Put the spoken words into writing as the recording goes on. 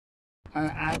are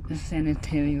at the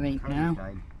cemetery right now.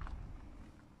 Died.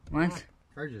 What?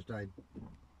 Car just died.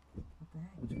 What the heck?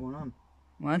 What's going on?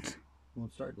 What?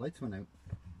 Won't start. Lights went out.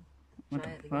 What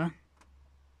Try the it fuck?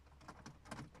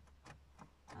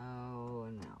 Oh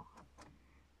no.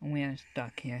 We are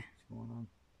stuck here. What's going on?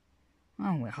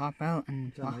 Oh, we hop out and...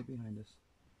 What's that light behind us?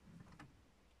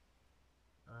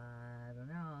 I don't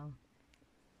know.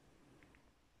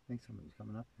 I think somebody's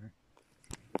coming up here.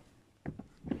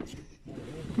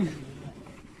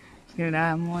 Scared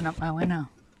out of one up my window.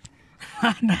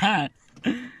 That.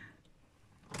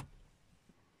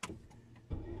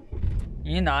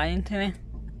 You lying to me?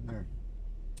 There.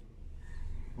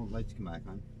 Oh, lights come back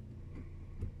on.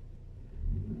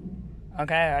 Okay,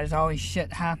 there's always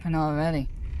shit happened already.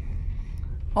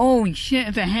 Holy shit,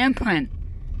 it's a handprint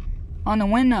on the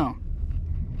window.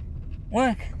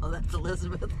 Look, Oh, that's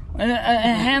Elizabeth. a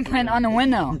handprint on the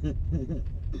window.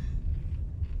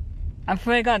 I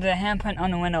forgot the handprint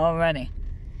on the window already.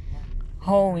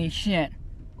 Holy shit.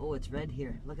 Oh, it's red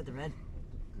here. Look at the red.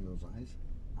 And those eyes.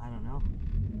 I don't know.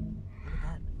 Look at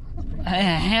that. It's pretty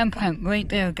A handprint right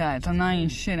there, guys. I'm not even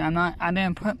shit. I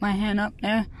didn't put my hand up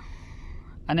there.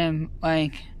 I didn't,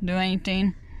 like, do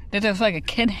anything. This is like a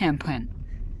kid handprint.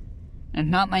 It's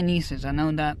not my niece's. I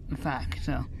know that for a fact,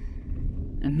 so.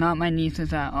 It's not my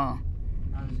niece's at all.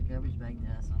 Oh, there's a garbage bag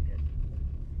there. That's not good.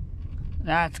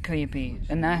 That's creepy.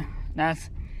 And that's,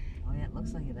 Oh yeah, it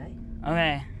looks like it, eh?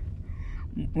 okay.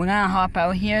 We're gonna hop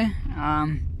out here.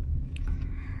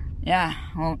 Yeah,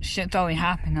 well, shit's already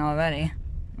happened already.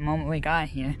 The moment we got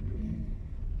here.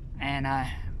 And,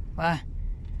 well,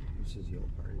 This is the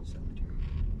old part of the cemetery.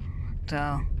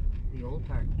 so, The old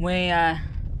part. we,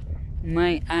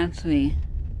 might actually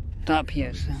stop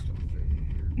here, so. Stones right in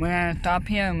here. We're gonna stop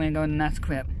here and we're gonna go to the next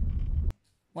clip.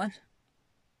 What?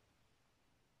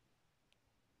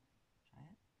 Try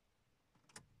it.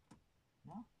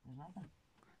 No, there's nothing.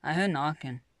 I heard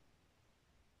knocking.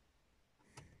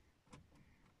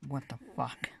 What the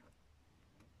fuck?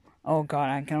 Oh god,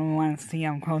 I don't want to see.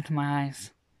 I'm close to my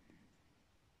eyes.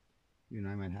 You and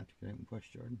I might have to get out and push,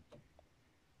 Jordan.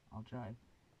 I'll drive.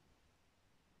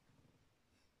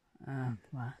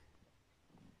 What?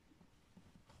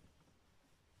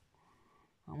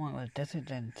 I wonder what this is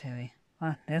then, Terry.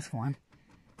 Ah, this one.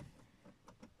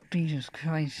 Jesus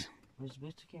Christ. Where's the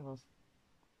booster cables?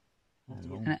 At Have to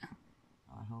home. get at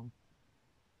home.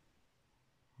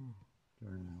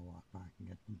 Jordan and I will walk back and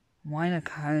get them. Why did the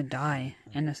car die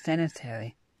in the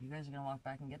cemetery? You guys are gonna walk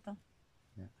back and get them?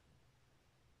 Yeah.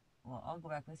 Well, I'll go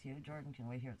back with you. Jordan can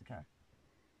wait here at the car.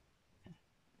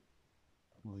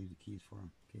 We'll leave the keys for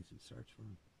him in case it starts for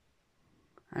him.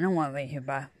 I don't want to wait here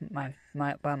by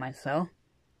myself.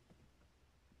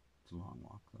 It's a long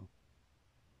walk, though.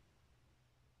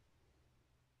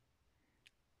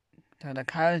 So the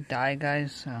cars died,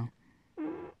 guys, so.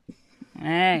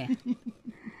 Hey!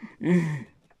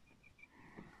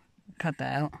 Cut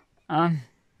that out. Oh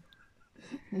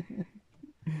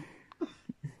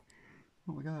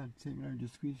my god, St. Bernard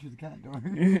just squeezed through the cat door.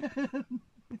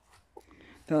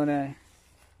 So that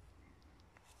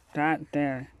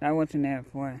wasn't there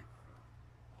before.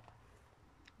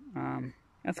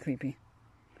 That's creepy.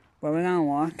 But we're gonna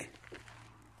walk.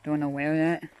 Don't know where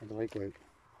yet. The light go out.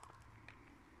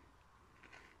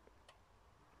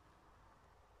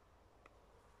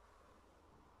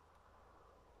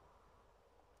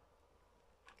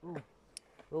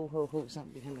 Oh,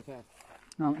 something behind the car.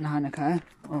 No, not in the car.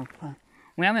 Oh, fuck.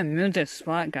 We haven't moved this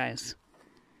spot, guys.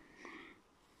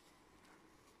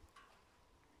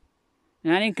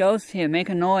 Any ghosts here, make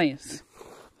a noise.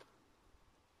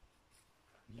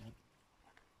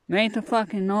 Make the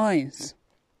fucking noise.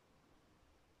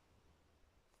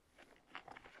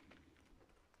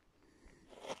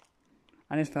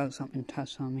 I just felt something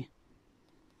touch on me.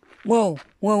 Whoa,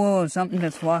 whoa, whoa, something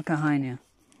just walked behind you.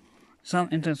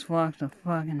 Something just walked the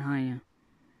fucking behind you.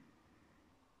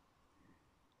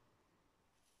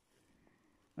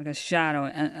 Like a shadow,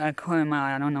 a corner of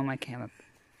my eye. I don't know my camera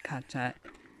caught that.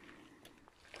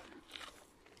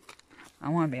 I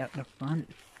want to be up the front.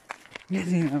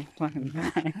 Getting the fucking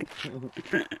back.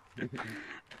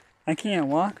 I can't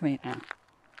walk right now.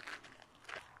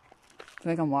 I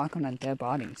feel like I'm walking on dead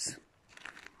bodies.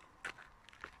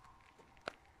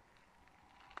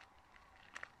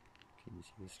 Can you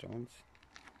see the stones?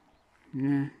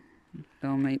 Yeah.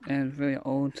 Don't make that really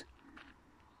old.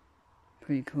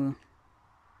 Pretty cool.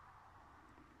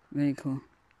 Very cool.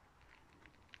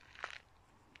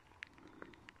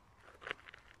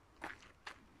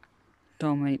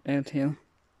 Don't make that too.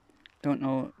 Don't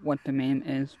know what the name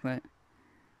is, but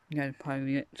you guys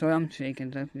probably get. So I'm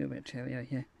shaking, so I feel a bit chilly out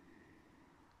here.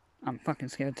 I'm fucking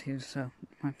scared too, so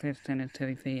my first thing is to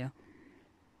the video.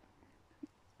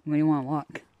 Where do you want to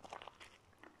walk?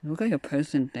 You look like a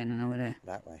person standing over there.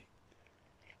 That way.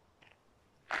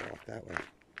 Walk that way.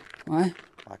 What?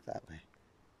 Walk that way.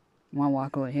 You want to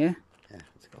walk over here? Yeah,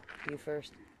 let's go. You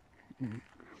first.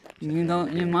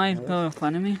 You might go in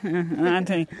front of me? I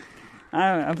think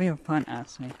I'll be a fun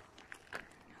actually.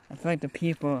 I feel like the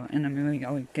people in the movie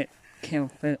always get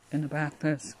killed in the back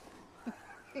first.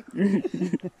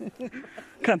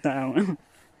 Cut that out.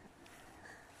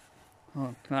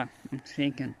 Oh fuck, I'm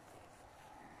shaking.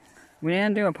 We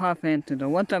didn't do a pop into the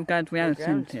what's up guys, we had a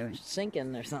cemetery.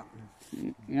 Sinking or something.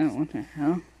 Yeah, what the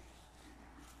hell?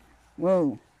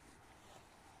 Whoa.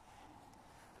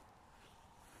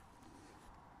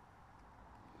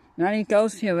 Now he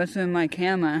goes here, what's in my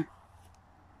camera?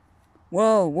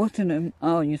 Whoa, what's in the...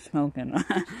 Oh, you're smoking.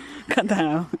 Cut that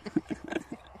out.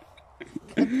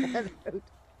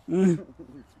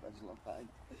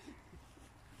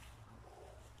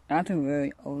 That's a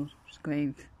really old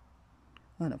grave.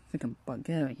 What a freaking bug,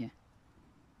 get out of here.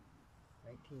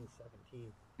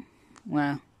 1917.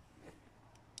 Wow.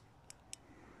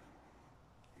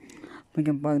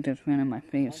 Freaking bug just ran in my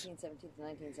face. 1917 to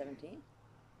 1917?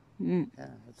 Yeah,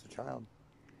 that's a child.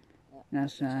 Yeah,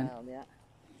 That's sad. child, yeah.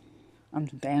 I'm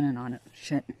standing on it.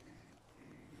 Shit.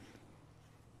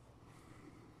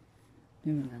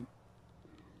 Dude,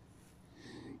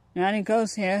 now he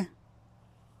goes here.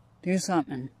 Do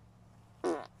something.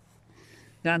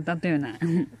 Stop doing that.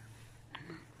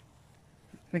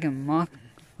 Freaking moth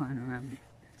flying around me.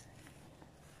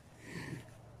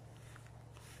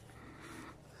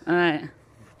 Alright.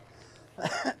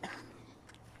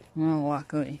 I'm gonna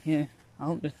walk over here. I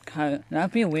hope this car.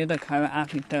 That'd be weird to car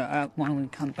after throw up when we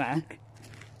come back.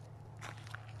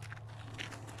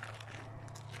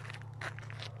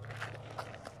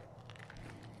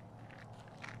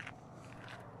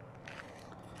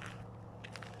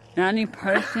 Any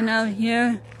person out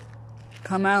here,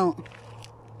 come out.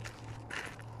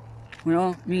 We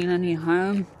don't mean any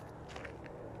harm.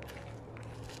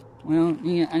 We don't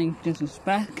mean any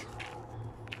disrespect.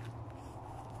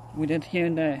 We just here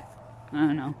to, I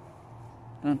don't know,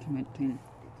 don't make things.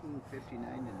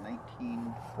 1859 to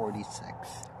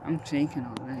 1946. I'm shaking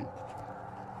already.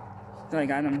 So I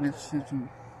got a message.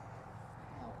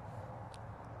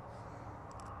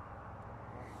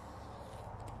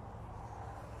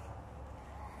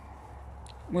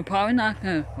 We're probably not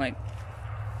gonna, like,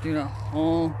 do the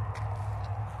whole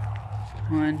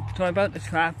one. So about the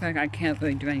traffic, I can't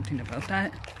really do anything about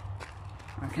that.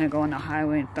 I can't go on the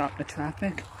highway and stop the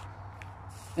traffic.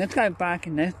 This guy back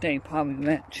in this day probably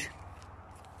rich.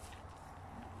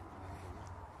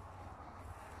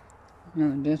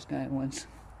 No, this guy was.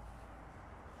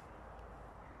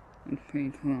 It's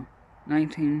pretty cool.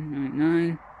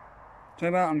 1999. So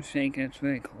about I'm shaking, it's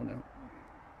really cold out.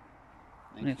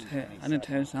 I just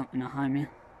heard something behind me.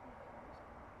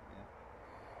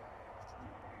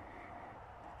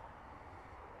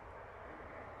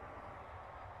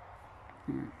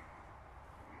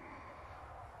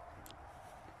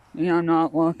 Yeah, I'm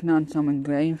not walking on someone's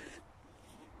grave.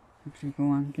 If you go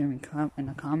on, give me crap in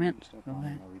the comments. Go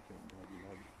ahead.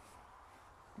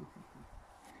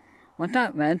 What's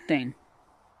that red thing?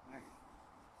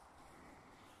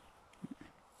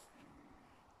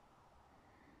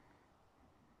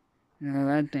 There's a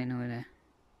red thing over there.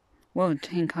 Whoa,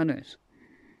 10 colors.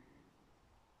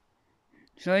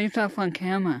 Show yourself on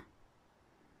camera.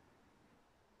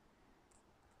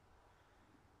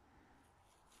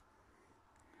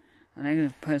 I think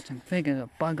this person figured a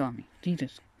bug on me.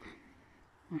 Jesus.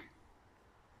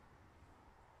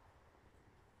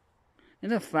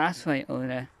 There's a flashlight over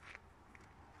there.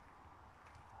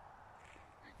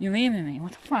 You're leaving me.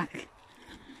 What the fuck?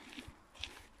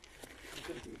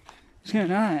 Sure,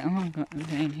 alright. I'm gonna go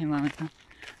in here long time.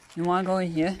 You wanna go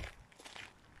in here?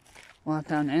 Walk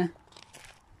down there.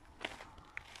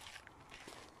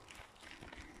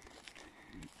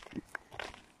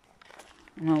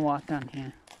 I'm gonna walk down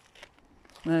here.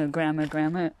 Where grandma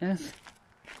is.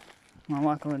 I'm gonna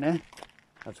walk over there.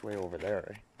 That's way over there,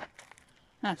 right?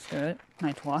 That's good.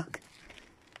 Nice walk.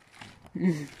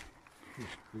 We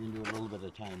can do a little bit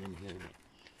of time in here,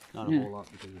 but not a whole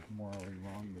lot because it's morally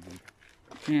wrong to be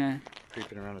Yeah.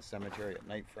 creeping around a cemetery at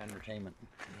night for entertainment.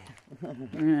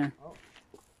 Yeah.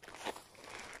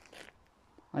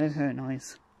 I just heard a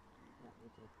noise.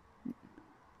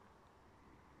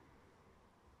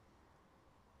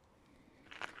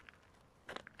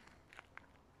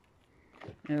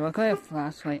 It looked like a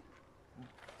flashlight.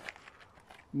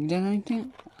 You did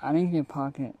anything? I didn't get a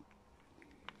pocket.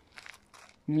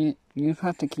 You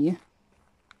pressed the key?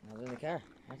 I was in the car.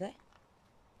 Are they?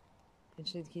 Did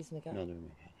you leave the keys in the car? No, they're in my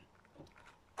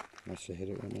car. Must have hit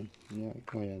it right now. Yeah,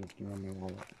 oh yeah, they're on my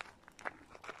wallet.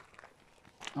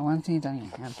 I want to see if there's any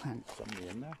handprints. Somebody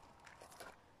in there?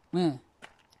 Where?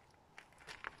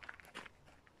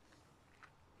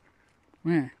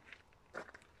 Where?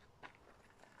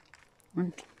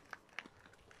 What?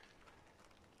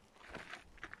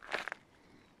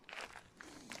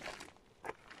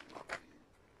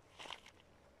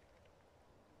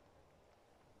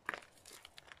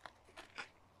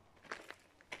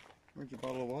 Where'd your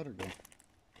bottle of water go?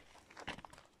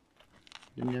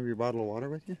 Didn't you have your bottle of water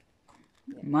with you?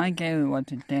 My Gator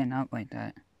wasn't standing up like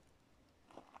that.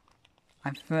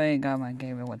 I swear to God my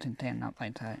Gator wasn't standing up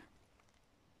like that.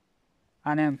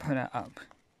 I didn't put it up.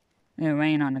 It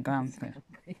rained on the ground first.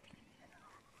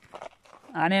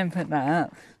 I didn't put that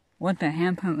up. What the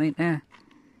handprint right there?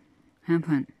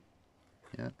 Handprint.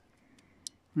 Yeah.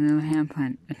 Little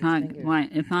handprint. It's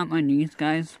not my niece,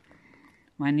 guys.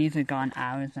 My niece is gone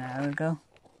hours and hours ago.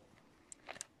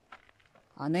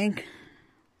 I think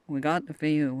we got the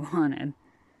video we wanted.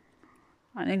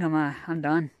 I think I'm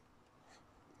done.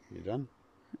 You done?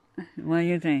 What do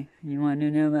you think? You want to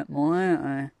do a little bit more,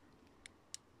 or?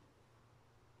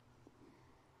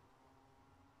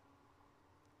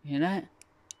 Hear that?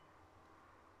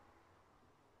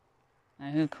 I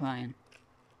hear crying.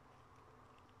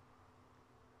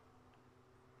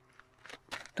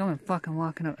 Someone fucking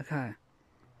walking up the car.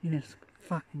 You just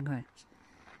fucking good.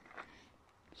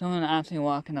 Someone actually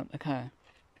walking up the car.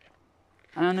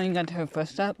 I don't know, you got to hear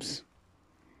footsteps.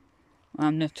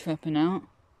 I'm just tripping out.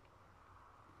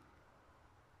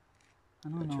 I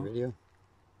don't know. Got your video?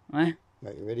 What?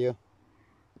 Got your video?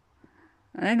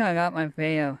 I think I got my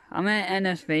video. I'm gonna end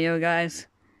this video, guys.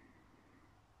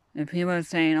 If people are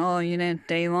saying, oh, you didn't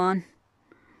stay long,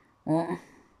 well,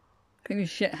 crazy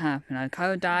shit happened. Our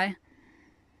car died.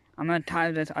 I'm gonna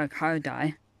type this, our car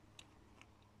died.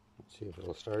 Let's see if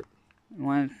it'll start. You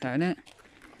wanna start it?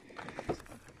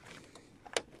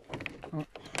 Oh,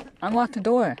 unlock the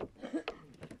door.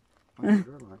 Why is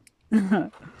the door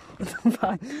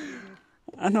locked?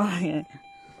 Unlock it.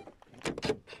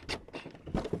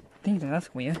 Think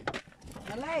that's weird.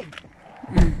 My leg.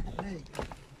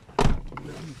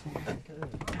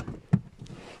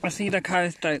 I see the car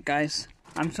start, guys.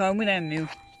 I'm sorry we didn't move.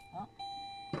 Huh?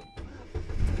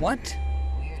 What?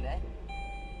 Weird, eh?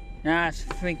 That's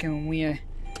freaking weird.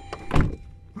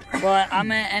 But I'm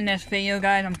gonna end this video,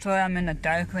 guys. I'm sorry I'm in the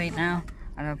dark right now.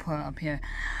 I'm gonna put it up here.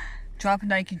 Drop a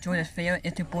like, enjoy this video.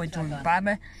 It's your boy Jordan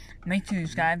Barber. Make sure you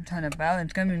subscribe, turn the bell.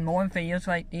 It's gonna be more videos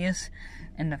like this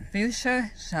in the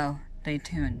future, so stay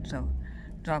tuned. So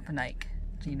drop a like.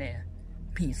 See you there.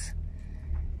 Peace.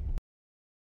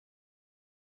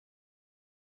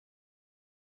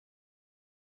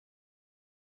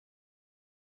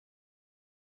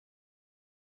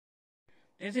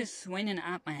 This is swinging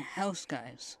at my house,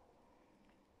 guys.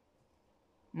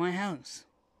 My house.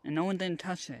 And no one didn't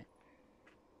touch it.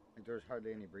 There's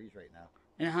hardly any breeze right now.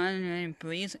 And hardly any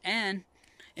breeze, and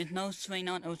it's no swing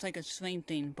on. It was like a swing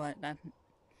thing, but that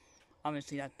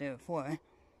obviously that's there before.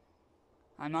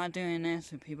 I'm not doing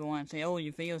this if people want to say, oh,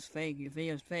 your video's fake, your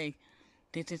video's fake.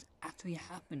 This is actually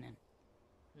happening.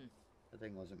 The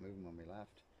thing wasn't moving when we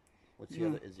left. What's the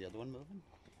other? Is the other one moving?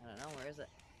 I don't know. Where is it?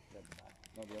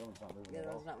 No, the other one's not moving The at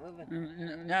other all. one's not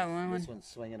moving. That one. This one's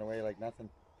swinging away like nothing.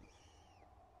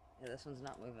 Yeah, this one's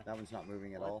not moving. That one's not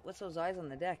moving at all. What's those eyes on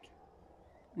the deck?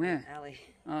 Where? Allie.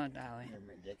 Oh, Dolly. They're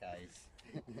my dick eyes.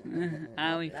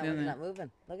 Allie That one's filming. not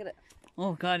moving. Look at it.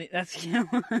 Oh God, that's you.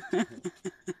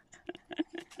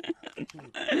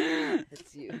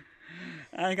 It's you.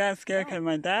 I got scared because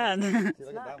my dad. See, look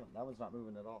at not. that one. That one's not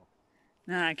moving at all.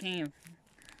 No, I can't even.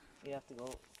 You have to go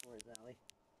towards Allie.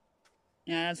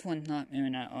 Yeah, that's one's not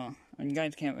moving at all. You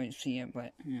guys can't really see it,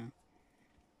 but, you know.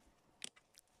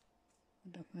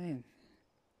 What the fuck?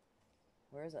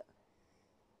 Where is it?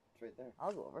 It's right there.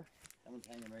 I'll go over. That one's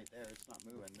hanging right there. It's not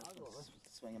moving. This I'll go one's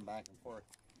swinging back and forth.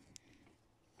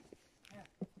 Yeah.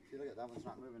 See, look at that one's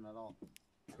not moving at all.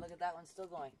 And look at that one still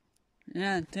going.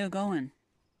 Yeah, it's still going.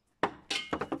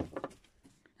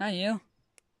 That you?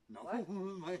 No, What?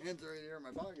 my hands are right here in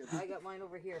my pocket. I got mine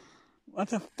over here. What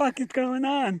the fuck is going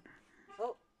on?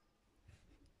 Oh.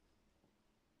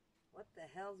 What the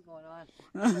hell's going on?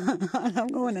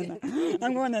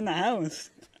 I'm going in the house.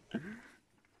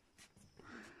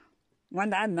 My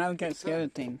dad now gets scared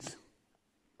of things.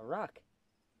 A rock.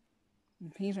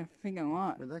 He's a freaking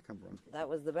lot. Where'd that come from? That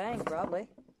was the bang, probably.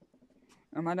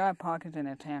 And my dad pockets in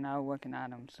his hand. I was looking at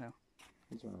him, so.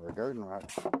 It's one of our garden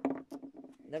rocks.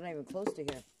 They're not even close to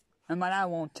here. And my dad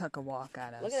won't take a walk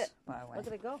at us. Look at it. By the way. Look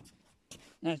at it go.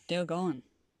 Yeah, it's still going.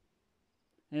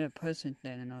 There's a person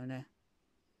standing over there.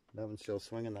 That one's still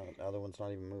swinging. The other one's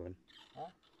not even moving. Huh?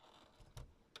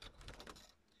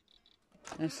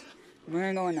 We're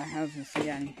gonna go in the house and see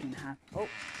anything happen. Oh!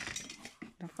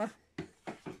 The fuck?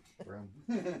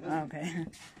 Okay.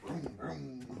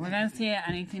 We're gonna see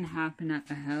anything happen at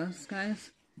the house,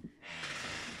 guys.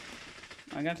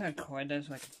 I got to record this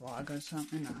like a vlog or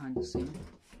something. I had to see.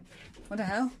 What the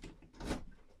hell?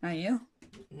 Not you?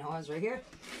 No, I was right here.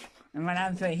 And my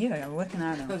dad's right here. I'm looking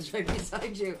at I him. was right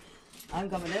beside you. I'm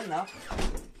coming in though.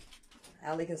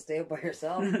 Allie can stay up by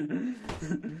herself. I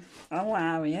don't want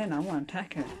Abby in. I want to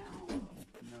attack her.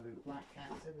 Another black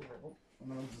cat sitting there. Oh,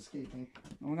 one of them's escaping.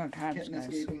 We got cats, Hitting, guys.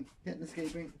 escaping. Hitting,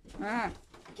 escaping. Ah!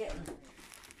 Getting.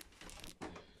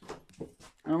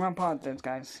 I'm gonna pause this,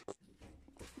 guys.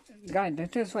 Guys, this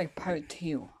is like part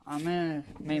 2. I'm gonna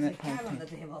make There's it a cat part on 2.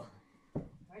 the table.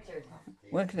 Right there.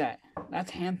 Look at that.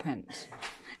 That's handprints.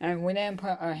 And we didn't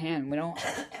put our hand. We don't.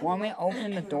 When we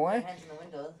open the door, Hands in the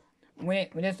window.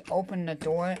 we just open the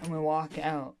door and we walk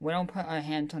out. We don't put our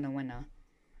hands on the window.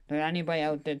 There's anybody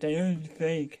out there that is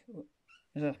fake.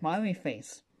 There's a smiley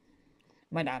face.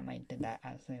 My dad might did that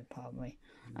actually, probably.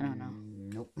 I don't know.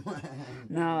 Nope.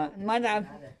 No, my dad.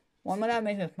 When my dad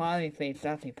makes a smiley face, it's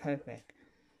actually perfect.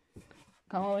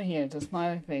 Come over here. It's a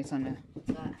smiley face on there. What's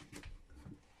that?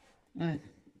 Uh,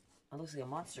 It looks like a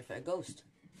monster face, a ghost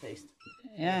face.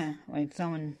 yeah, like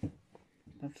someone.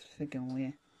 That's freaking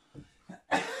weird.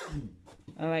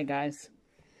 Alright, guys.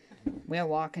 We are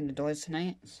walking the doors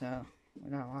tonight, so we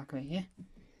gotta walk right here.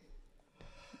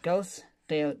 Ghosts,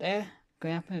 stay out there.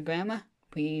 Grandpa and Grandma,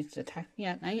 please attack me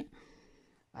at night.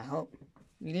 I hope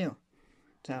you do.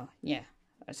 So, yeah.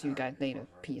 I'll see you guys later.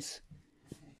 Peace.